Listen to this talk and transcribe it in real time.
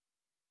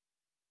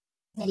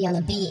Maybe on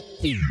the beat.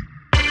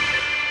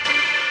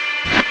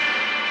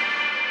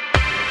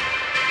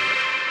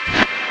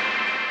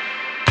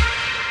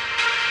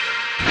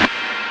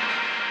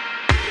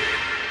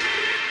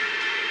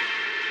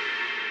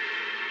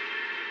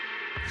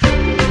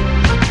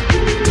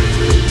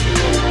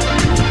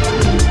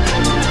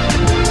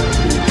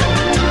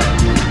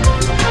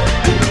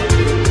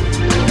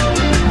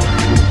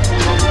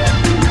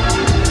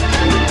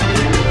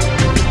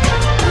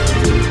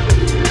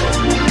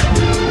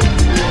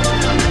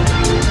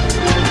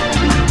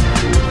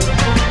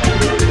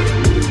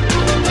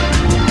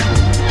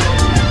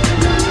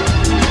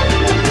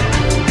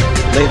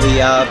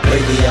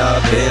 Lately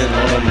I've been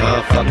on a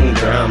motherfucking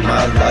grind.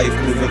 My life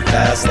moving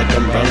fast like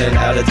I'm running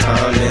out of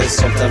time. And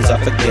sometimes I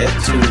forget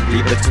to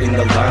read between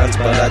the lines,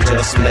 but I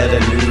just met a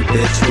new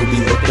bitch who be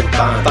looking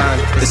fine.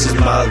 This is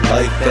my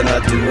life and I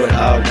do what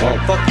I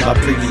want. My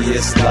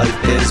previous life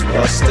is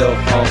what still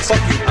haunts.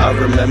 I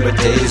remember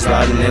days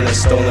riding in a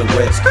stolen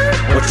whip.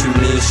 What you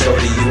mean,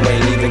 shorty, you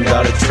ain't even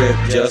got a trip.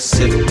 Just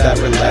sit back,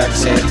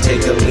 relax, and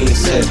take a lean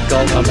sip.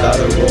 I'm about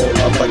to roll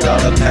up, I got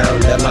a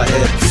pound at my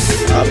hip.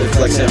 I've been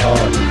flexing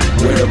hard,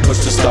 where to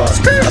push the start.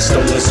 I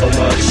stolen so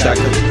much, I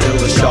could feel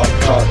a sharp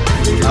car.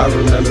 I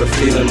remember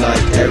feeling like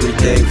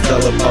everything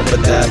fell apart,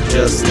 but that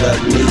just led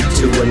me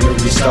to a new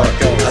restart.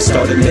 I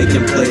started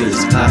making plays,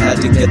 I had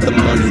to get the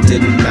money,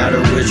 didn't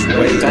matter which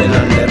way, and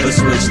I never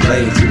switched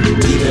lanes.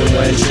 Even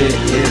when shit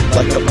hit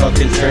like a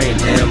fucking train,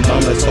 and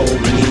mama told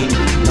me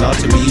not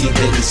to be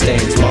hitting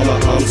stains. Mama,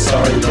 I'm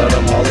sorry, but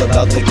I'm all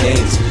about the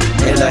games.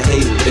 And I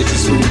hate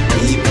bitches who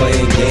be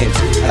playing games.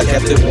 I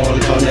kept it 100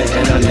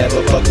 and I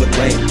never fuck with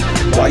lame.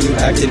 Why you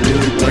acting new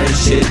when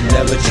shit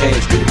never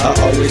changed? I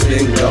always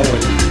been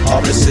going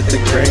opposite the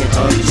grain.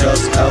 I'm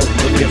just out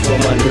looking for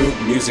my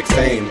new music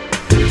fame.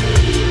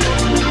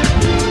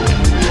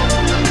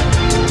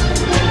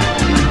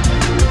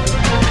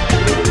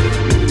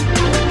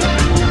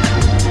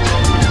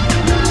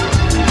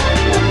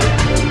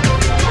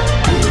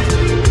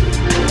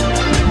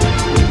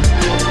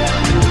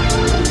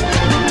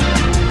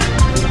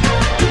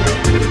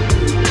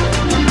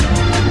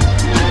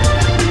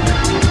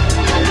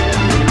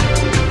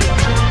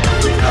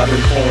 I've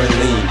been pouring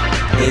lean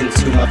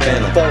into my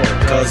phantom,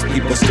 cause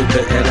people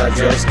stupid and I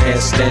just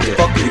can't stand it.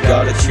 You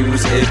gotta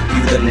choose if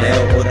you the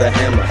nail or the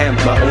hammer.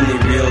 My only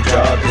real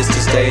job is to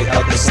stay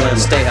out the slam.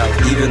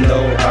 Even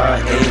though I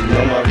ain't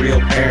know my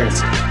real parents,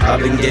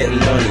 I've been getting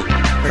money,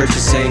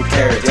 purchasing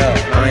carrots.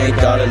 I ain't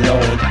gotta know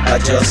them, I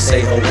just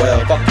say oh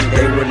well.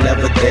 They were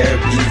never there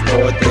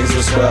before things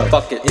were swell.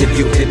 If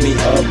you hit me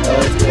up,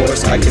 of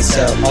course I can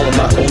sell.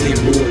 My only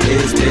rule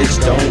is bitch,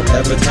 don't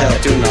ever tell.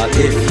 Do not.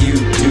 If you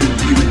do,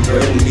 you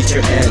will meet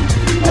your end.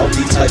 I'll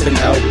be typing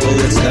out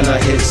bullets, then I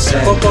hit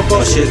send.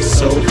 My shit's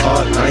so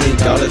hot, I ain't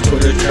got a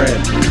Twitter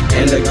trend.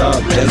 And I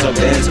got bands on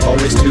bands,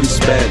 always to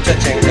spend.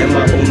 And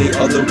my only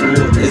other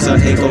rule is I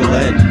ain't gon'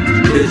 lend.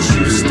 Bitch,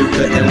 you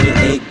stupid and we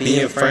ain't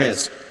being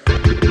friends.